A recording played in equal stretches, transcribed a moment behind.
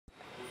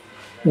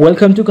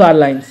Welcome to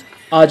कारलाइंस।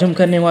 आज हम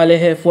करने वाले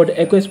हैं फोर्ड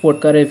EcoSport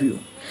का रिव्यू।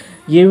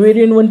 ये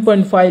variant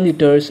 1.5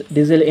 litres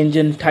diesel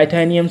engine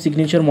titanium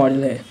signature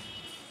model है।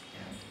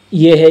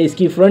 ये है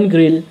इसकी फ्रंट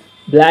ग्रिल,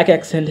 ब्लैक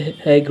एक्सेंट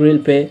है ग्रिल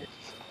पे,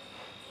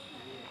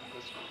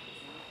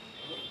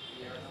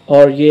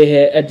 और ये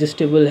है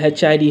adjustable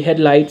HID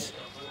headlights,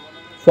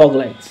 fog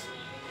lights.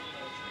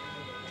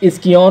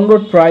 इसकी ऑन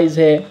रोड प्राइस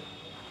है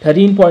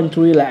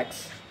 13.3 lakhs।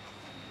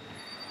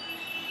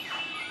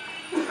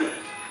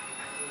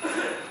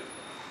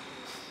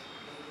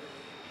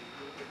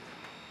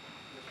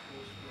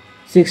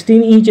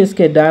 16 इंच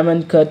इसके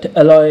डायमंड कट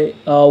अलॉय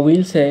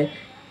व्हील्स है।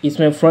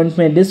 इसमें फ्रंट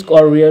में डिस्क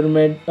और रियर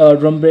में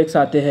ड्रम ब्रेक्स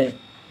आते हैं।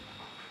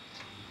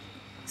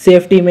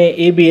 सेफ्टी में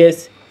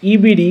ABS,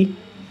 EBD,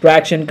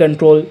 traction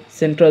control,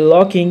 central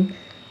locking,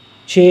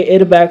 6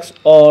 airbags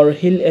और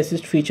हिल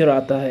असिस्ट फीचर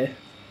आता है।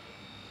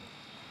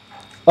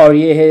 और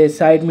ये है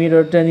साइड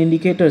मिरर टर्न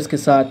इंडिकेटर्स के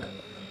साथ।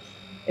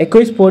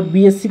 EcoSport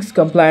BS6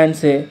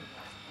 कंप्लायंस है।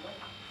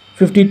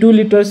 52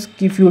 लीटर्स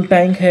की फ्यूल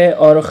टैंक है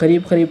और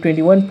क़रीब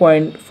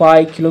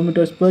 21.5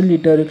 किलोमीटर्स पर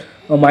लीटर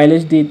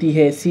माइलेज देती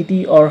है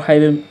सिटी और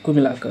हाईवे को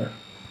मिलाकर।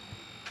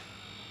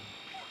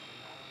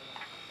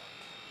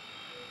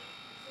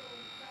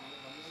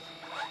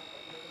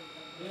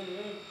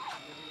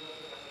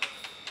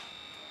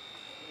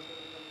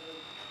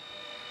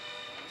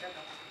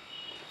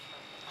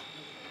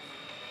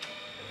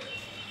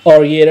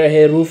 और ये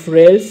रहे roof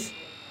rails,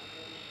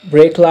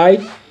 brake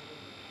light,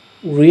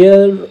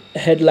 rear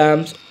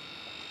headlamps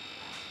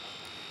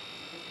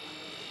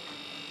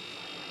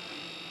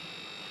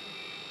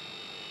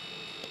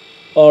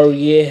और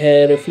ये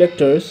है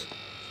रिफ्लेक्टर्स।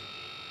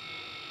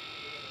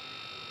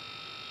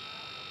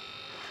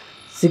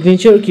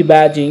 सिग्नेचर की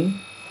बैजिंग,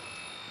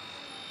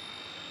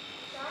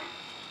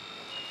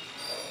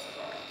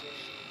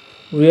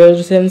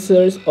 रियर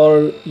सेंसर्स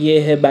और ये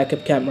है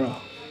बैकअप कैमरा।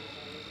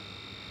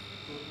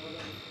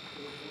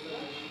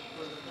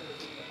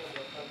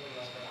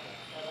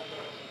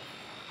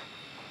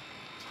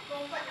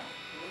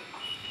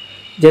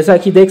 जैसा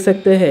कि देख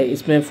सकते हैं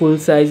इसमें फुल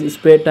साइज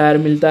स्पेयर टायर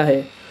मिलता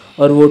है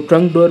और वो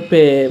ट्रंक डोर पे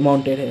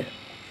माउंटेड है।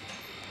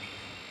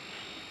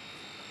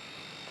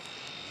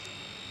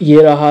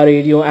 ये रहा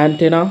radio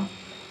antenna,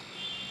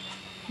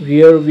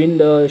 rear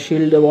wind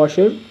shield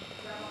washer.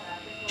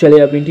 चलिए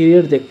अब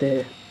इंटीरियर देखते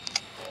हैं।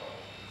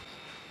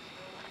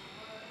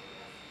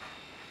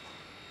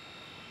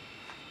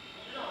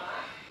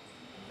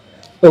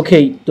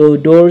 ओके, तो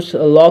doors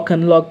lock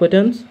unlock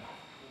buttons,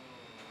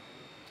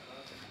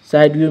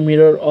 side view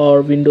mirror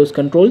और Windows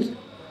controls,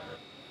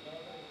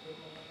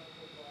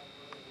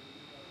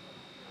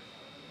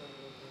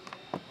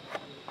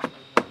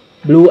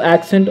 blue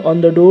accent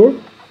on the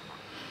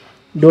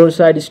door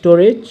side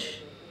storage,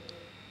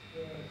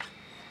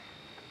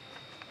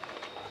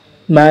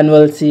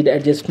 manual seat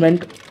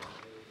adjustment,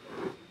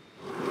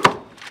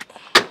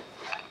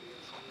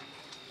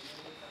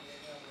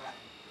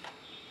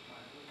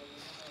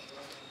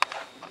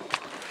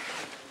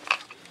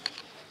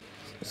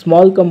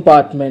 small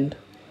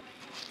compartment,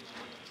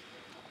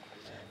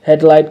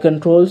 headlight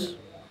controls,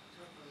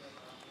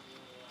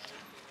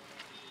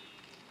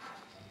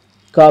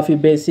 काफ़ी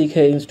basic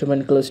है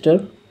instrument cluster.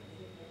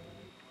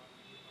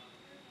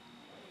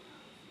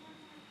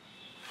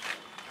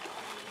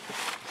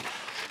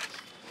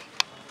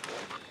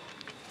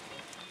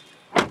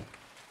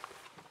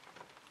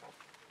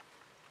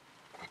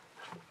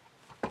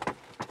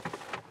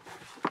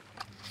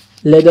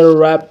 Leather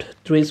wrapped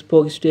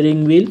 3-spoke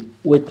steering wheel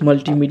with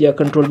multimedia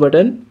control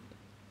button,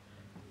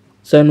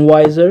 sun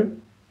visor,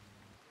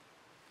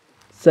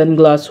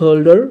 sunglass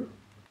holder,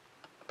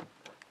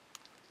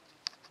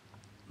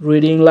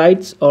 reading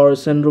lights or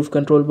sunroof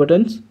control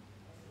buttons,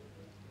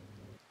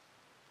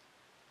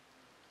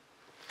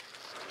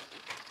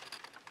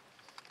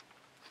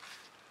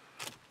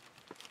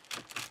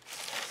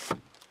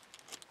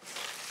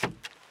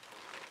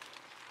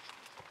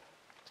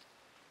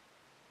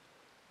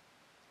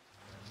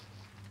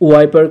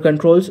 wiper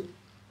controls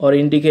or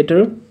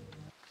indicator,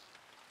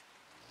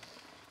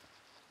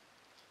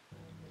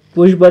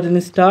 push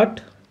button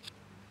start,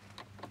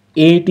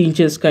 8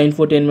 inches का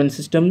infotainment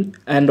system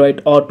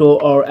Android auto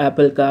और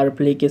Apple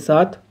CarPlay के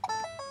साथ।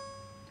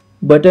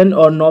 Button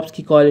और knobs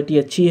की quality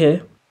अच्छी है।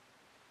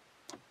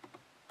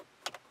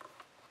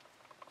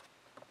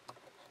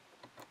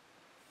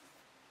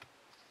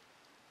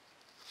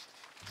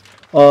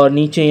 और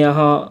नीचे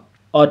यहाँ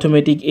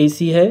ऑटोमेटिक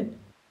AC है।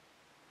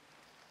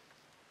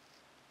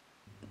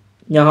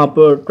 यहाँ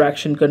पर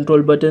ट्रैक्शन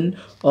कंट्रोल बटन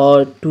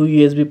और 2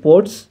 USB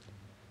पोर्ट्स,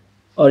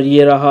 और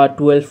ये रहा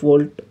 12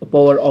 volt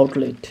power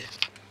outlet.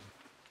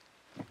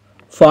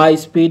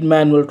 5-speed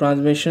manual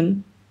transmission,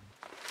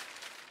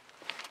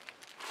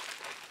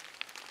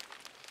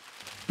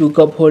 2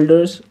 cup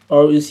holders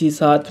और इसी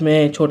साथ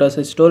में छोटा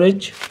सा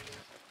स्टोरेज।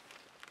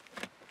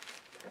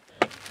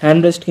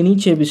 हैंडरेस्ट के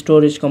नीचे भी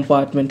स्टोरेज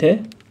कंपार्टमेंट है।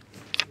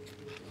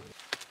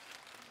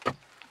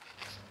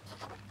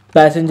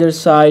 पैसेंजर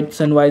साइड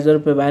सनवाइजर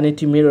पे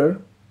वैनिटी मिरर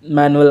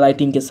मैनुअल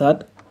लाइटिंग के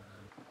साथ।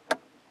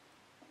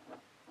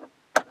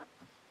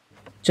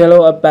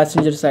 चलो अब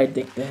पैसेंजर साइड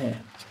देखते हैं।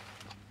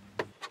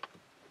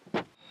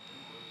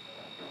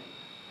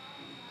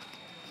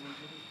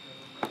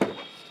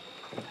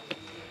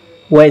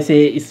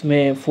 वैसे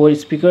इसमें 4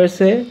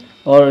 स्पीकर्स है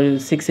और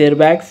 6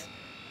 एयरबैग्स।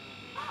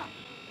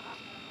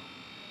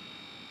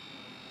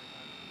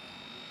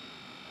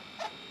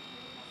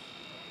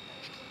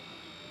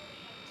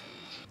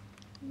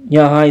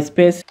 यहाँ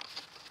स्पेस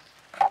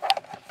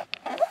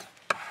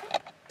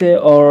है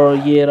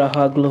और ये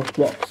रहा ग्लोव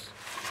बॉक्स।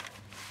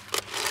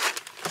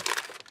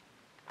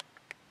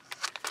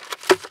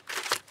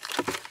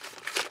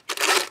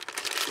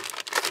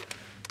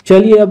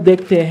 चलिए अब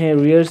देखते हैं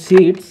रियर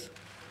सीट्स।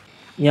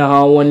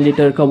 यहाँ 1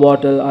 लीटर का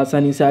बॉटल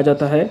आसानी से आ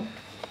जाता है।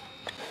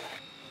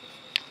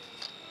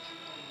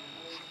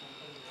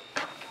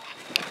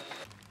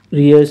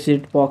 Rear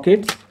seat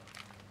pockets,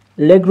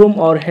 leg room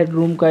और हेड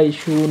रूम का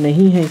इशू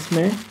नहीं है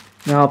इसमें,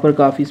 यहाँ पर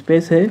काफ़ी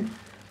स्पेस है।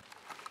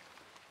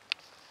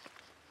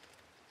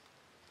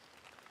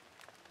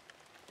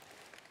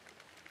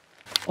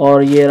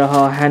 और ये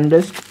रहा हैंड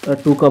रेस्ट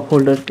 2 कप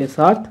होल्डर के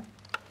साथ।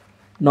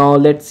 Now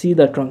let's see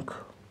the trunk.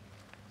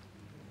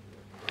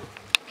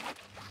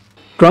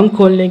 Trunk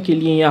खोलने के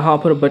लिए यहाँ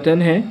पर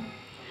बटन है।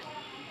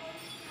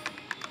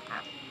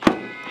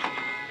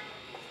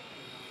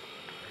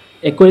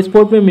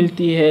 EcoSport में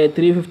मिलती है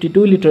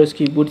 352 लीटर्स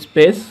की बूट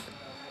स्पेस।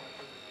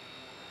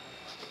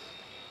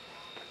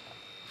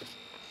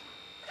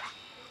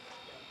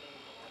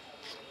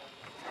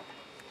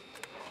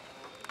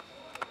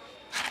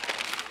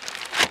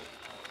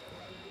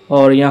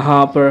 और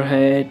यहाँ पर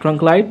है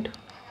trunk light.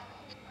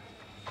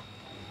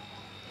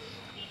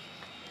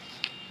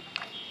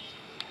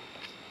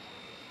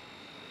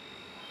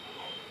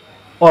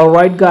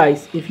 Alright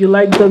guys, if you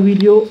like the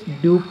video,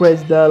 do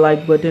press the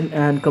like button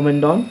and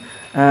comment down,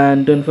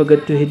 and don't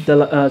forget to hit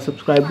the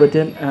subscribe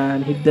button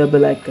and hit the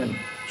bell icon.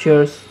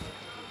 Cheers.